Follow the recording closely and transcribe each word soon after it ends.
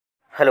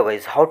Hello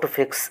guys, how to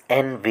fix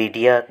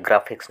NVIDIA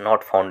graphics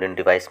not found in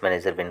device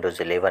manager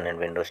Windows 11 and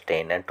Windows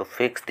 10. And to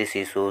fix this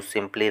issue,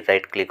 simply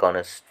right click on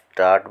a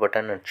start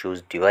button and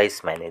choose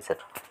device manager.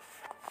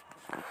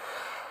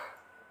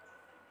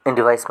 In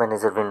device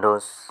manager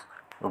Windows,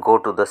 go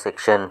to the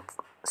section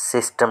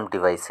system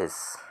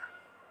devices,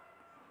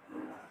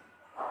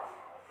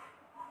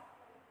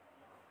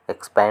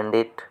 expand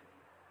it,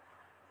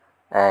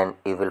 and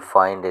you will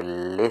find a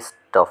list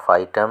of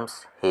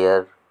items.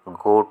 Here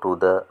go to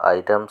the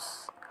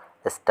items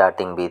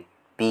starting with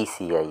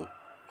PCI.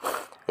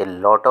 A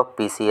lot of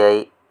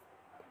PCI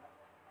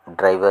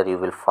driver you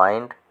will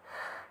find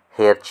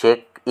here.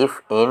 Check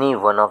if any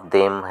one of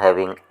them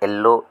having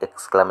yellow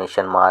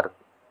exclamation mark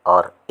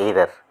or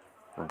error,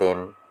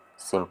 then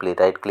simply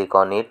right click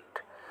on it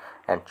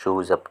and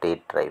choose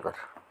update driver.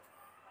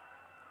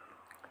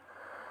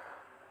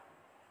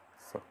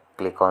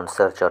 Click on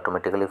search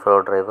automatically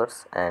for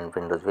drivers and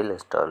Windows will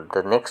install.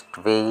 The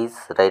next way is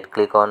right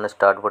click on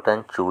start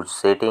button, choose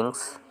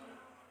settings.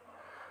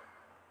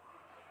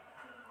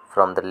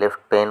 From the left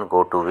pane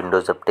go to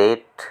Windows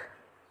Update.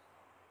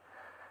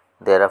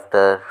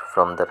 Thereafter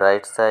from the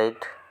right side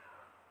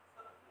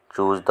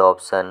choose the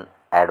option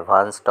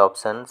Advanced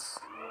Options.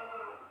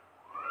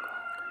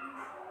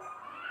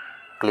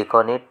 Click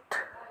on it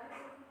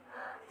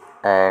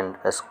and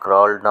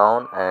scroll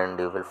down and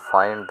you will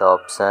find the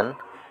option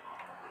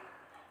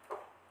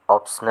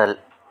Optional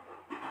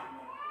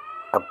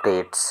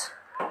Updates.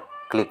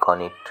 Click on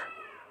it.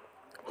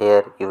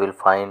 Here you will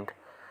find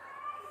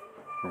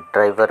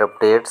driver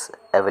updates,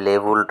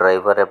 available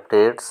driver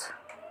updates.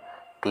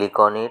 Click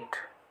on it.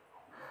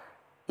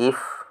 If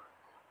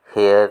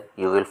here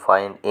you will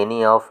find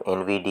any of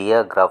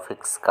NVIDIA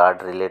graphics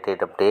card related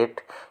update,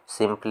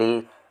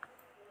 simply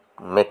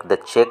make the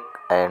check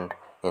and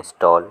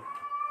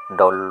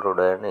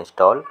download and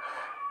install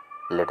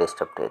latest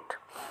update.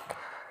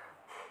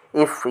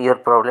 If your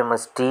problem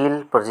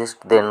still persists,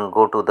 then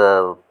go to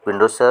the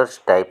Windows search,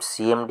 type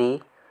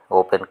CMD,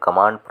 open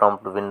command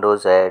prompt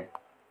Windows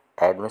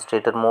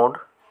administrator mode,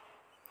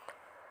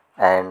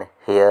 and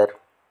here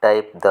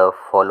type the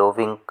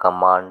following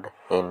command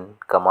in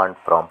command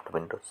prompt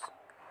Windows.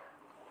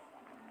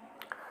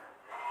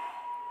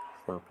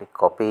 Simply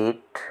copy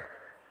it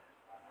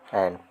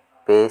and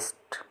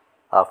paste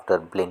after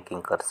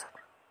blinking cursor.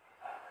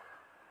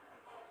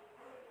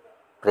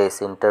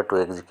 Press enter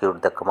to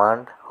execute the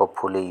command.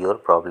 Hopefully your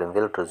problem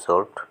will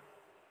resolve.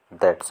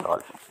 That's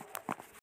all.